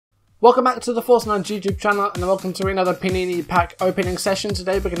Welcome back to the Force 9 YouTube channel and welcome to another Panini pack opening session.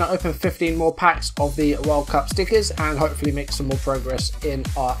 Today we're going to open 15 more packs of the World Cup stickers and hopefully make some more progress in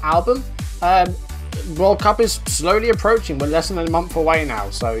our album. World Cup is slowly approaching. We're less than a month away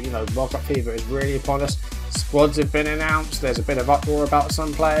now, so you know, World Cup fever is really upon us. Squads have been announced. There's a bit of uproar about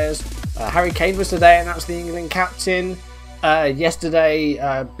some players. Harry Kane was today announced the England captain. Yesterday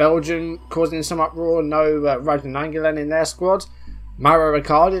Belgium causing some uproar. No Rachid in their squad. Mauro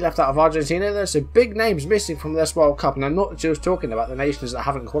Icardi left out of Argentina. There's some big names missing from this World Cup, and I'm not just talking about the nations that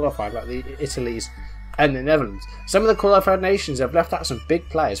haven't qualified, like the Italy's and the Netherlands. Some of the qualified nations have left out some big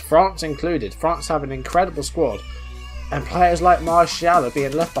players, France included. France have an incredible squad, and players like Martial are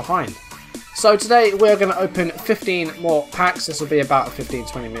being left behind. So today we're going to open 15 more packs. This will be about a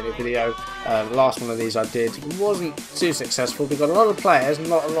 15-20 minute video. The last one of these I did wasn't too successful. We've got a lot of players and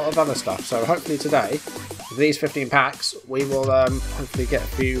not a lot of other stuff. So hopefully today, with these 15 packs, we will hopefully get a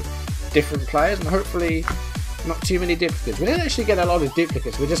few different players and hopefully not too many duplicates. We didn't actually get a lot of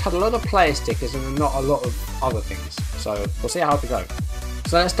duplicates. We just had a lot of player stickers and not a lot of other things. So we'll see how we go.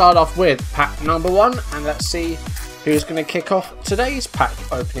 So let's start off with pack number 1 and let's see who's going to kick off today's pack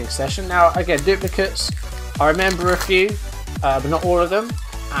opening session. Now, again, duplicates, I remember a few, but not all of them.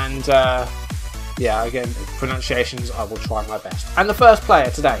 And, yeah, again, pronunciations, I will try my best. And the first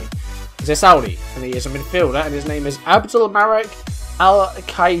player today is a Saudi, and he is a midfielder, and his name is Abdul Malik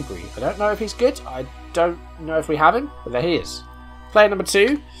Al-Khaibri. I don't know if he's good. I don't know if we have him, but there he is. Player number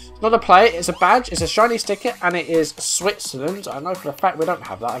 2. Not a player, it's a badge, it's a shiny sticker, and it is Switzerland. I know for a fact we don't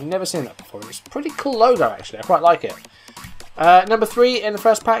have that. I've never seen that before. It's a pretty cool logo, actually. I quite like it. Number 3 in the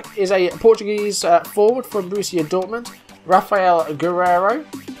first pack is a Portuguese forward from Borussia Dortmund, Raphael Guerreiro.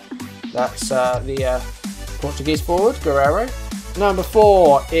 That's the Portuguese forward, Guerreiro. Number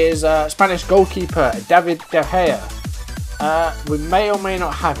 4 is Spanish goalkeeper David De Gea. We may or may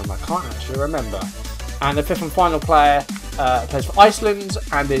not have him. I can't actually remember. And the 5th and final player plays for Iceland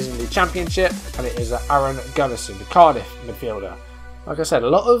and is in the Championship, and it is Aron Gunnarsson, the Cardiff midfielder. Like I said, a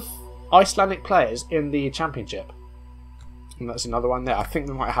lot of Icelandic players in the Championship. And that's another one there. I think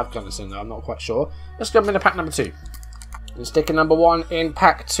we might have Gunnarsson though, I'm not quite sure. Let's jump into pack number 2. And sticker number 1 in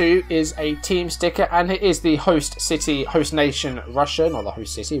pack 2 is a team sticker, and it is the host city, host nation Russia. Not the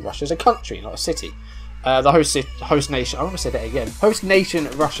host city, Russia's a country, not a city. The host nation, I want to say that again, host nation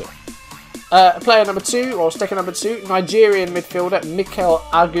Russia. Player number 2, or sticker number 2, Nigerian midfielder Mikel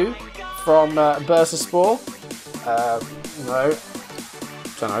Agu from Bursaspor. No,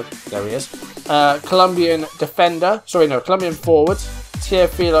 don't know, there he is. Colombian forward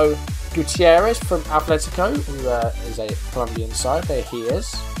Teofilo Gutierrez from Atletico, who is a Colombian side. There he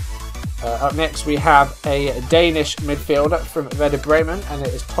is. Up next we have a Danish midfielder from Werder Bremen, and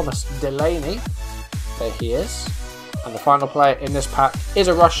it is Thomas Delaney. There he is. And the final player in this pack is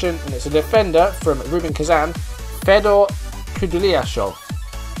a Russian, and it's a defender from Rubin Kazan, Fedor Kudulyashov.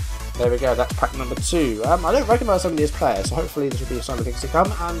 There we go, that's pack number 2. I don't recognise some of these players, so hopefully this will be a sign of things to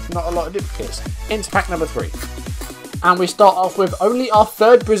come, and not a lot of duplicates. Into pack number 3. And we start off with only our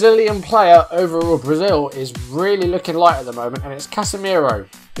 3rd Brazilian player overall. Brazil is really looking light at the moment, and it's Casemiro,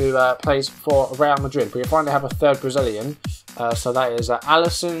 who plays for Real Madrid. We finally have a 3rd Brazilian, so that is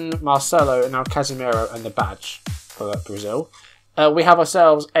Alisson, Marcelo, and now Casemiro and the badge for Brazil. We have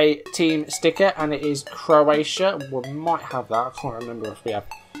ourselves a team sticker, and it is Croatia. We might have that. I can't remember if we have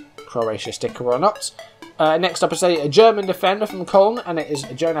Croatia sticker or not. Next up is a German defender from Köln, and it is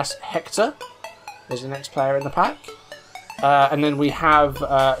Jonas Hector. There's the next player in the pack. And then we have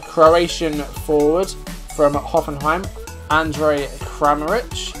Croatian forward from Hoffenheim, Andrej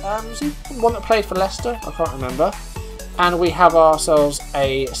Kramaric. Is he the one that played for Leicester? I can't remember. And we have ourselves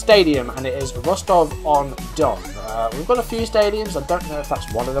a stadium, and it is Rostov-on-Don. We've got a few stadiums. I don't know if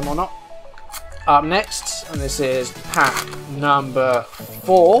that's one of them or not. Up next, and this is pack number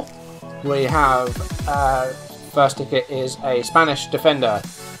 4, we have first ticket is a Spanish defender,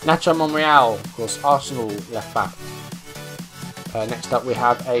 Nacho Monreal, of course, Arsenal left back. Next up we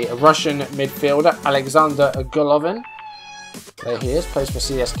have a Russian midfielder, Alexander Golovin. There he is, plays for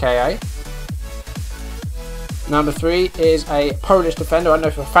CSKA. Number 3 is a Polish defender. I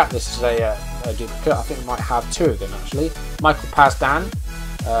know for a fact this is a duplicate. I think we might have 2 of them actually. Michael Pazdan.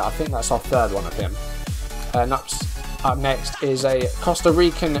 I think that's our 3rd one of him. Up next is a Costa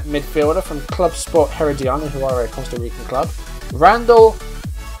Rican midfielder from Club Sport Herediano, who are a Costa Rican club. Randall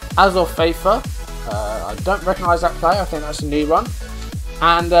Azofeifa. I don't recognise that player. I think that's a new one.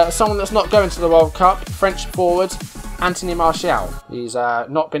 And someone that's not going to the World Cup, French forward Anthony Martial. He's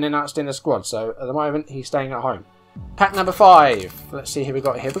not been announced in the squad, so at the moment he's staying at home. Pack number 5. Let's see who we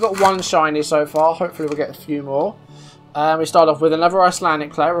got here. We've got 1 shiny so far. Hopefully we'll get a few more. We start off with another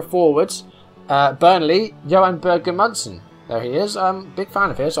Icelandic player, a forwards. Burnley, Johan Berger-Munson. There he is. Big fan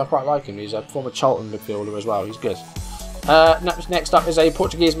of his. I quite like him. He's a former Charlton midfielder as well. He's good. Next up is a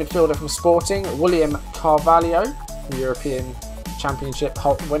Portuguese midfielder from Sporting, William Carvalho, European Championship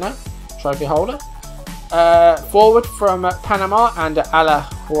winner, trophy holder. Forward from Panama and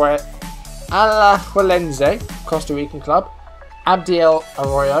Alajuelense, Costa Rican club, Abdiel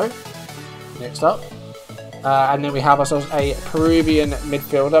Arroyo. Next up. And then we have ourselves a Peruvian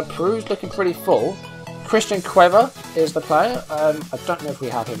midfielder. Peru's looking pretty full. Christian Cueva is the player. I don't know if we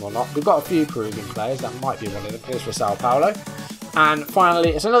have him or not. We've got a few Peruvian players. That might be one of them. Here's for Sao Paulo. And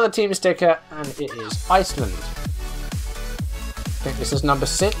finally, it's another team sticker, and it is Iceland. I think this is number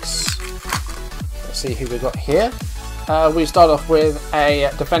 6. Let's see who we've got here. We start off with a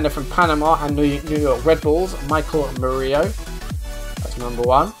defender from Panama and New York Red Bulls, Michael Murillo. That's number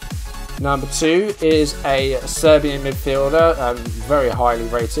 1. Number 2 is a Serbian midfielder, very highly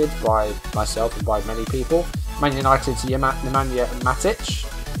rated by myself and by many people. Man United's Nemanja Matic.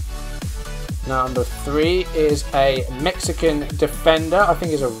 Number 3 is a Mexican defender, I think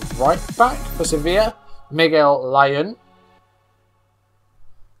he's a right back for Sevilla, Miguel Layun.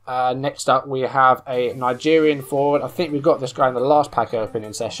 Next up we have a Nigerian forward, I think we got this guy in the last pack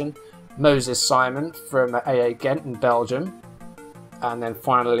opening session, Moses Simon from AA Ghent in Belgium. And then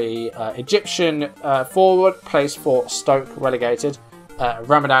finally, Egyptian forward, plays for Stoke, relegated.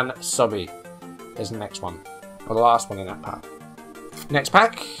 Ramadan Sobi is the next one, or the last one in that pack. Next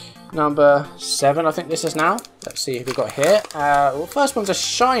pack, number 7, I think this is now. Let's see who we've got here. Well, first one's a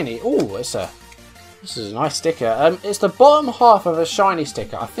shiny. Oh, this is a nice sticker. It's the bottom half of a shiny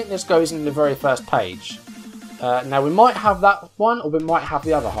sticker. I think this goes in the very first page. Now, we might have that one, or we might have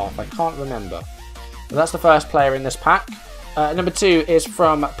the other half. I can't remember. But that's the first player in this pack. Number 2 is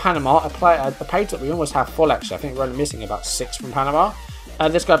from Panama, a page that we almost have full actually. I think we're only missing about 6 from Panama.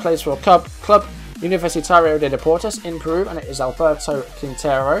 This guy plays for Club Universitario de Deportes in Peru, and it is Alberto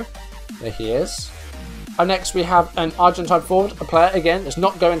Quintero. There he is. Next we have an Argentine forward, a player again that's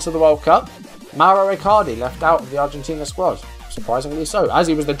not going to the World Cup. Mauro Icardi left out of the Argentina squad, surprisingly so, as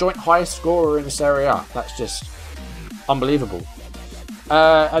he was the joint highest scorer in the Serie A. That's just unbelievable.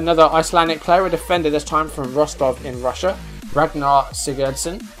 Another Icelandic player, a defender this time from Rostov in Russia. Ragnar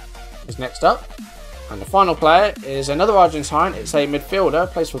Sigurdsson is next up. And the final player is another Argentine. It's a midfielder,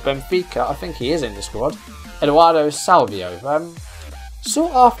 plays for Benfica. I think he is in the squad. Eduardo Salvio.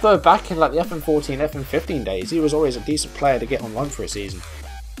 Sought after back in like the FM14, FM15 days. He was always a decent player to get on loan for a season.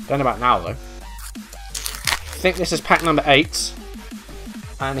 Don't know about now though. I think this is pack number 8.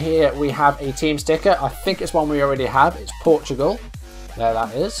 And here we have a team sticker. I think it's one we already have. It's Portugal. There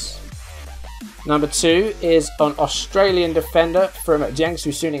that is. Number 2 is an Australian defender from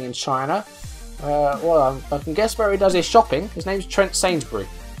Jiangsu Suning in China. Well, I can guess where he does his shopping. His name's Trent Sainsbury.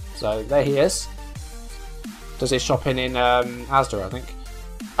 So there he is. Does his shopping in Asda, I think.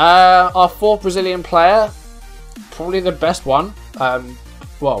 Our 4th Brazilian player, probably the best one.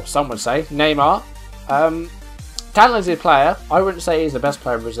 Well, some would say Neymar. Talented player. I wouldn't say he's the best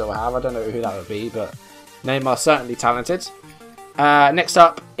player Brazil have. I don't know who that would be, but Neymar's certainly talented. Next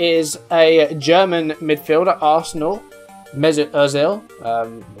up is a German midfielder, Arsenal, Mesut Ozil.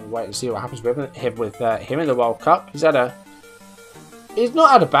 We'll wait and see what happens with him in the World Cup. He's not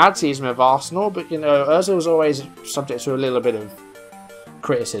had a bad season with Arsenal, but you know, Ozil's always subject to a little bit of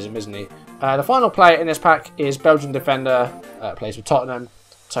criticism, isn't he? The final player in this pack is Belgian defender, plays for Tottenham,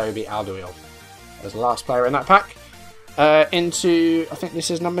 Toby Alderweireld. As the last player in that pack. I think this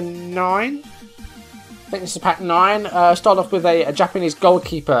is number 9. I think this is pack 9. Start off with a Japanese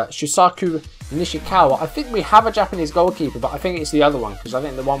goalkeeper, Shusaku Nishikawa. I think we have a Japanese goalkeeper, but I think it's the other one, because I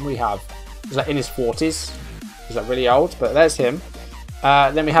think the one we have is like in his 40s. Is that really old? But there's him.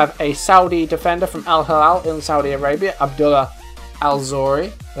 Then we have a Saudi defender from Al Hilal in Saudi Arabia, Abdullah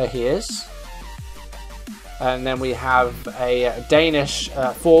Al-Zori. There he is. And then we have a Danish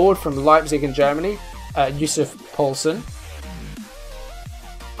forward from Leipzig in Germany, Youssef Poulsen.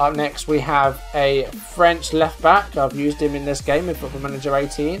 Up next we have a French left back. I've used him in this game in Football Manager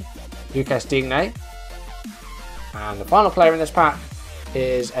 18, Lucas Digne. And the final player in this pack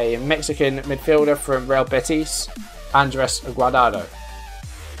is a Mexican midfielder from Real Betis, Andres Guardado.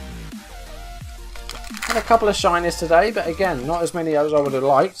 Had a couple of shinies today, but again, not as many as I would have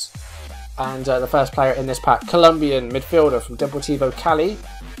liked. And the first player in this pack, Colombian midfielder from Deportivo Cali,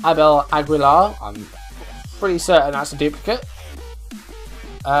 Abel Aguilar. I'm pretty certain that's a duplicate.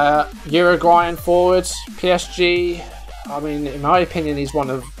 Uruguayan forwards, PSG. I mean, in my opinion, he's one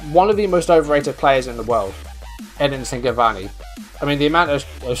of the most overrated players in the world, Edinson Cavani. I mean, the amount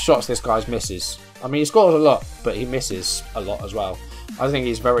of shots this guy misses I mean, he scores a lot, but he misses a lot as well. I think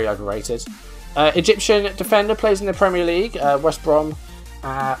he's very overrated. Egyptian defender, plays in the Premier League. West Brom.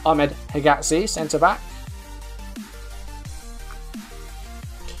 Ahmed Hegatzi, centre-back.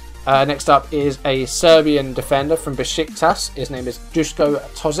 Next up is a Serbian defender from Besiktas. His name is Duško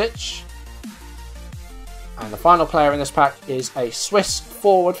Tošić. And the final player in this pack is a Swiss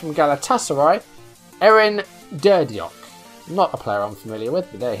forward from Galatasaray, En-Nesyri. Not a player I'm familiar with,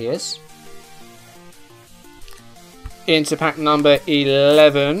 but there he is. Into pack number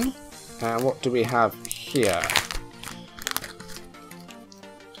 11. And what do we have here?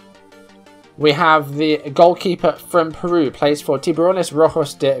 We have the goalkeeper from Peru, plays for Tiburones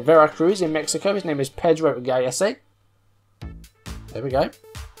Rojos de Veracruz in Mexico. His name is Pedro Gallese. There we go.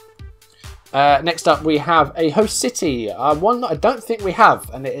 Next up, we have a host city. One that I don't think we have,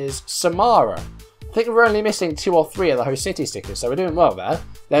 and it is Samara. I think we're only missing 2 or 3 of the host city stickers, so we're doing well there.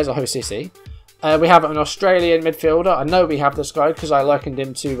 There's a host city. We have an Australian midfielder. I know we have this guy because I likened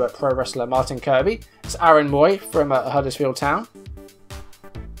him to pro wrestler Martin Kirby. It's Aaron Moy from Huddersfield Town.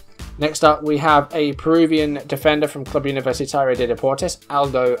 Next up, we have a Peruvian defender from Club Universitario de Deportes,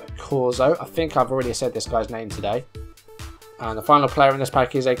 Aldo Corzo. I think I've already said this guy's name today. And the final player in this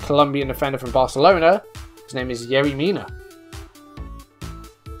pack is a Colombian defender from Barcelona. His name is Yerry Mina.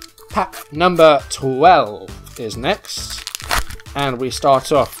 Pack number 12 is next. And we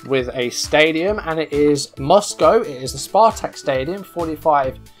start off with a stadium, and it is Moscow. It is the Spartak Stadium,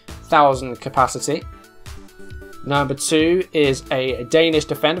 45,000 capacity. Number 2 is a Danish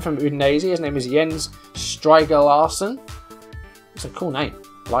defender from Udinese. His name is Jens Stryger Larsen. It's a cool name.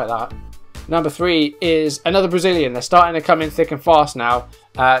 I like that. Number 3 is another Brazilian. They're starting to come in thick and fast now.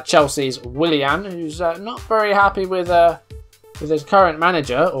 Chelsea's Willian, who's not very happy with his current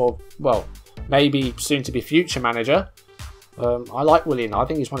manager, or, well, maybe soon to be future manager. I like Willian. I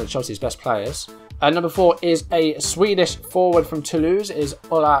think he's one of Chelsea's best players. Number 4 is a Swedish forward from Toulouse. Is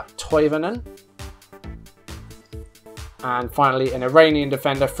Ola Toivonen. And finally, an Iranian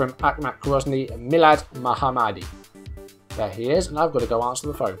defender from Akhmat Grozny, Milad Mahamadi. There he is, and I've got to go answer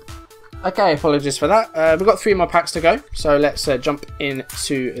the phone. Okay, apologies for that. We've got 3 more packs to go, so let's jump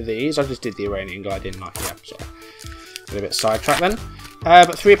into these. I just did the Iranian guy, didn't I? Yeah, so a bit sidetracked then.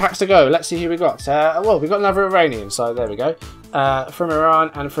 But 3 packs to go. Let's see who we got. Well, we've got another Iranian, so there we go. From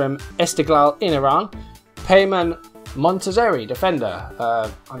Iran and from Istiklal in Iran, Peyman Montazeri, defender.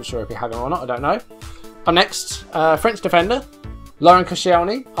 I'm sure if we have him or not, I don't know. Up next, French defender, Laurent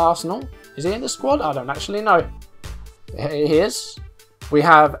Koscielny, Arsenal. Is he in the squad? I don't actually know. He is. We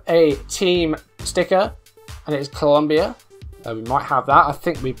have a team sticker, and it is Colombia. We might have that. I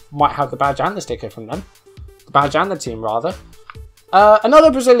think we might have the badge and the sticker from them. The badge and the team, rather.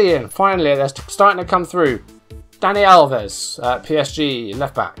 Another Brazilian. Finally, they're starting to come through. Dani Alves, PSG,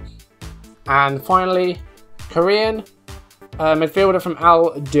 left back. And finally, Korean midfielder from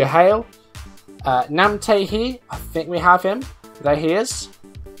Al-Duhail. Nam Tae-hee, I think we have him. There he is.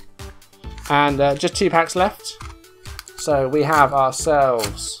 And just 2 packs left. So we have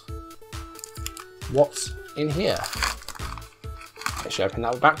ourselves what's in here. Let's open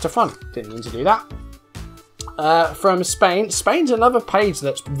that back to front. Didn't mean to do that. From Spain. Spain's another page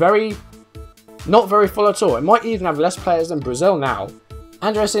that's not very full at all. It might even have less players than Brazil now.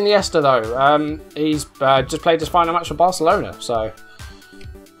 Andres Iniesta though. He's just played his final match for Barcelona. So,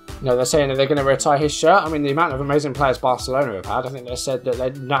 you know, they're saying that they're going to retire his shirt. I mean, the amount of amazing players Barcelona have had, I think they said that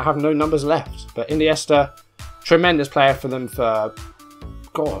they have no numbers left. But Iniesta, tremendous player for them for,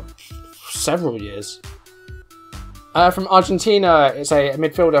 God, several years. From Argentina, it's a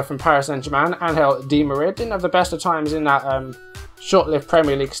midfielder from Paris Saint-Germain, Angel Di Maria. Didn't have the best of times in that short-lived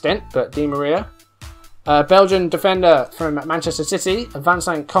Premier League stint, but Di Maria. Belgian defender from Manchester City,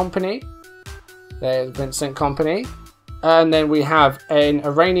 Vincent Kompany. There's Vincent Kompany. And then we have an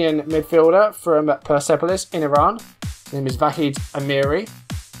Iranian midfielder from Persepolis in Iran. His name is Vahid Amiri.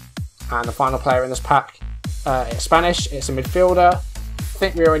 And the final player in this pack is Spanish. It's a midfielder. I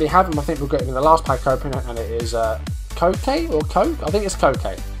think we already have him. I think we've got him in the last pack open, and it is Koke or Coke? I think it's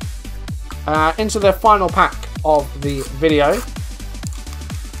Koke. Into the final pack of the video.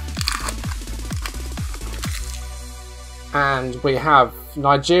 And we have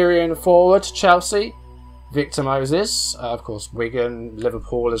Nigerian forward, Chelsea, Victor Moses, of course Wigan,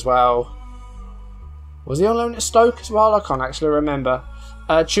 Liverpool as well. Was he on loan at Stoke as well? I can't actually remember.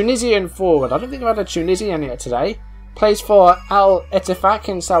 Tunisian forward, I don't think I've had a Tunisian yet today. Plays for Al Ettifaq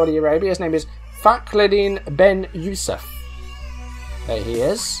in Saudi Arabia. His name is Fakhreddin Ben Youssef. There he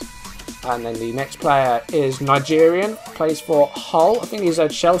is. And then the next player is Nigerian. Plays for Hull. I think he's a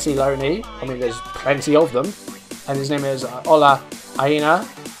Chelsea loanee. I mean, there's plenty of them. And his name is Ola Aina.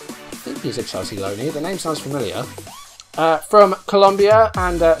 I think think he's a Chelsea loanee. The name sounds familiar. From Colombia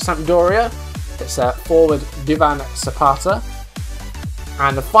and Sampdoria, it's forward Duvan Zapata.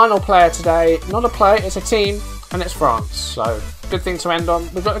 And the final player today, not a player, it's a team, and it's France. So, good thing to end on.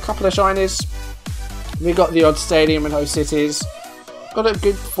 We've got a couple of shinies. We've got the odd stadium and host cities. Got a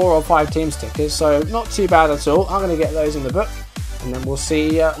good 4 or 5 team stickers, so not too bad at all. I'm going to get those in the book, and then we'll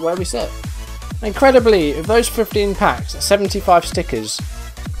see where we sit. Incredibly, of those 15 packs, 75 stickers,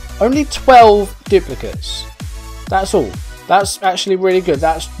 only 12 duplicates. That's all. That's actually really good.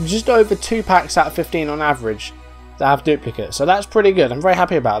 That's just over 2 packs out of 15 on average that have duplicates, so that's pretty good. I'm very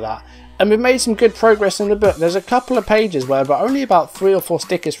happy about that. And we've made some good progress in the book. There's a couple of pages where we're only about 3 or 4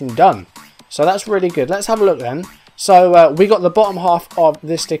 stickers from done, so that's really good. Let's have a look then. So we got the bottom half of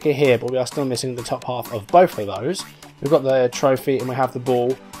this sticker here, but we are still missing the top half of both of those. We've got the trophy and we have the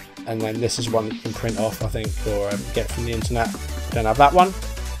ball, and then this is one that you can print off, I think, or get from the internet. We don't have that one.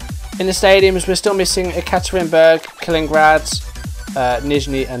 In the stadiums, we're still missing Ekaterinburg, Kaliningrad,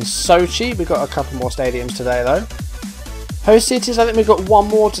 Nizhny and Sochi. We've got a couple more stadiums today though. Host cities, I think we've got 1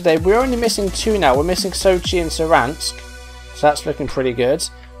 more today. We're only missing 2 now. We're missing Sochi and Saransk, so that's looking pretty good.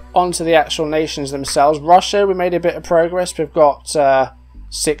 On to the actual nations themselves. Russia, we made a bit of progress. We've got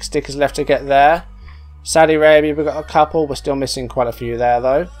 6 stickers left to get there. Saudi Arabia, we've got a couple. We're still missing quite a few there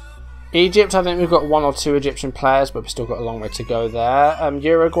though. Egypt, I think we've got 1 or 2 Egyptian players, but we've still got a long way to go there.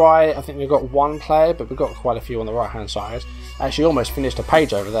 Uruguay, I think we've got 1 player, but we've got quite a few on the right hand side. Actually almost finished a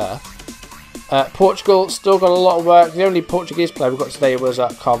page over there. Portugal, still got a lot of work. The only Portuguese player we got today was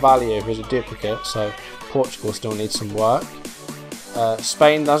Carvajal, who's a duplicate, so Portugal still needs some work.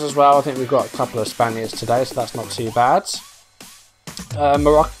 Spain does as well. I think we've got a couple of Spaniards today, so that's not too bad.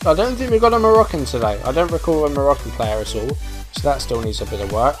 Morocco, I don't think we've got a Moroccan today. I don't recall a Moroccan player at all, so that still needs a bit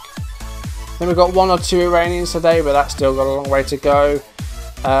of work. Then we've got 1 or 2 Iranians today, but that's still got a long way to go.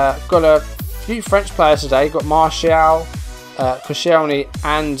 Got a few French players today. Got Martial, Koscielny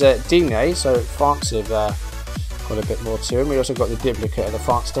and Digne, so France have got a bit more to them. We also got the duplicate of the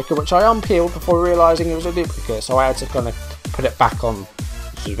France sticker, which I unpeeled before realising it was a duplicate, so I had to kind of put it back on,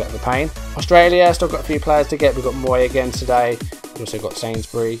 which is a bit of a pain. Australia, still got a few players to get. We've got Moy again today. We also got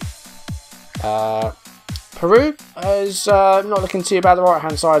Sainsbury. Peru is not looking too bad. The right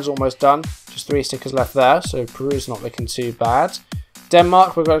hand side is almost done. Just 3 stickers left there, so Peru's not looking too bad.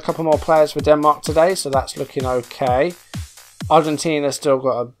 Denmark, we've got a couple more players for Denmark today, so that's looking okay. Argentina still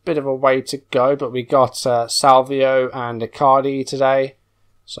got a bit of a way to go, but we got Salvio and Icardi today,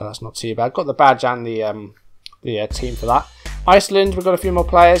 so that's not too bad. Got the badge and the team for that. Iceland, we've got a few more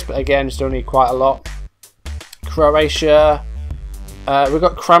players, but again, still need quite a lot. Croatia, we've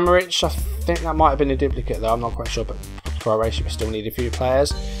got Kramaric. I think that might have been a duplicate though, I'm not quite sure, but Croatia, we still need a few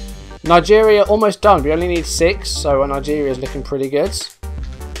players. Nigeria, almost done. We only need 6, so Nigeria is looking pretty good.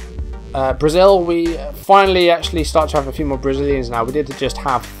 Brazil, we finally actually start to have a few more Brazilians now. We did just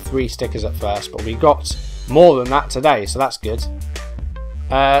have 3 stickers at first, but we got more than that today, so that's good.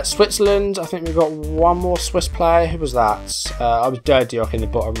 Switzerland, I think we've got 1 more Swiss player. Who was that? I was Dirdiok in the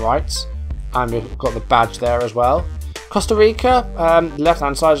bottom right, and we've got the badge there as well. Costa Rica, left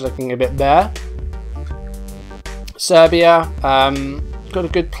hand side is looking a bit bare. Serbia, got a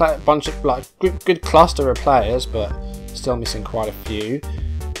good bunch of good cluster of players, but still missing quite a few.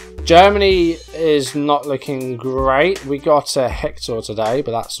 Germany is not looking great. We got Hector today,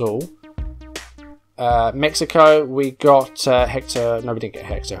 but that's all. Mexico, we got Hector. No, we didn't get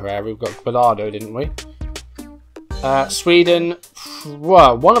Hector Herrera. We got Bernardo, didn't we? Sweden,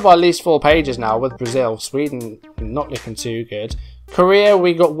 well, one of our least 4 pages now with Brazil. Sweden not looking too good. Korea,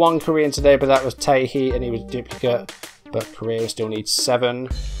 we got 1 Korean today, but that was Taehi, and he was a duplicate. But Korea still needs 7.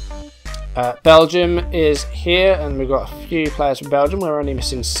 Belgium is here, and we've got a few players from Belgium. We're only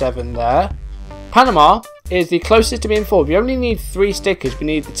missing 7 there. Panama is the closest to being full. We only need 3 stickers. We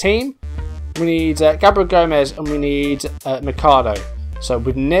need the team, we need Gabriel Gomez, and we need Mercado. So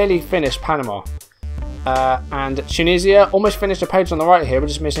we've nearly finished Panama. And Tunisia, almost finished a page on the right here. We're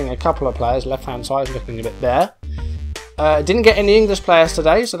just missing a couple of players. Left hand side is looking a bit bare. Didn't get any English players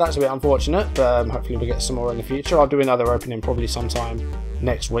today, so that's a bit unfortunate, but hopefully we'll get some more in the future. I'll do another opening probably sometime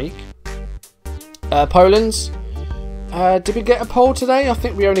next week. Poland, did we get a poll today? I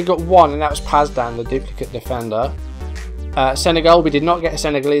think we only got 1, and that was Pazdan, the duplicate defender. Senegal, we did not get a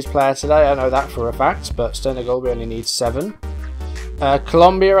Senegalese player today, I know that for a fact, but Senegal we only need 7.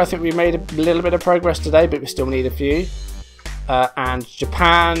 Colombia, I think we made a little bit of progress today, but we still need a few. And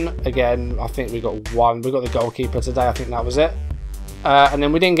Japan, again, I think we got 1. We got the goalkeeper today, I think that was it. And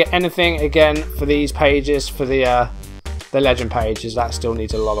then we didn't get anything again for these pages, for the legend pages. That still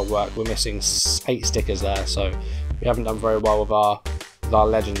needs a lot of work. We're missing 8 stickers there, so we haven't done very well with our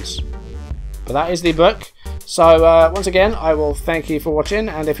legends. But that is the book. So once again, I will thank you for watching,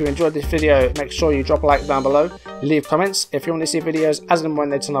 and if you enjoyed this video, make sure you drop a like down below, leave comments. If you want to see videos as and when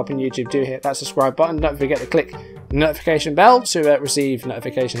they turn up on YouTube, do hit that subscribe button. Don't forget to click the notification bell to receive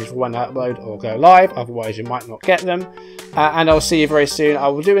notifications for when I upload or go live, otherwise you might not get them. And I'll see you very soon. I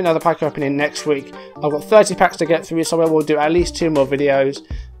will do another pack opening next week. I've got 30 packs to get through, so I will do at least 2 more videos.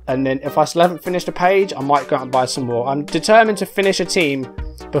 And then if I still haven't finished a page, I might go out and buy some more. I'm determined to finish a team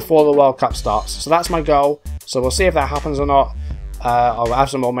before the World Cup starts. So that's my goal. So we'll see if that happens or not. I'll have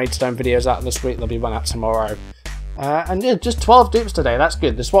some more Maidstone videos out this week. They'll be one out tomorrow. And yeah, just 12 dupes today. That's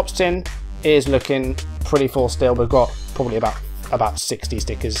good. The swaps tin is looking pretty full still. We've got probably about 60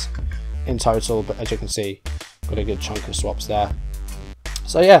 stickers in total. But as you can see, got a good chunk of swaps there.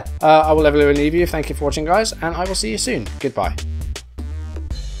 So yeah, I will leave you. Thank you for watching, guys. And I will see you soon. Goodbye.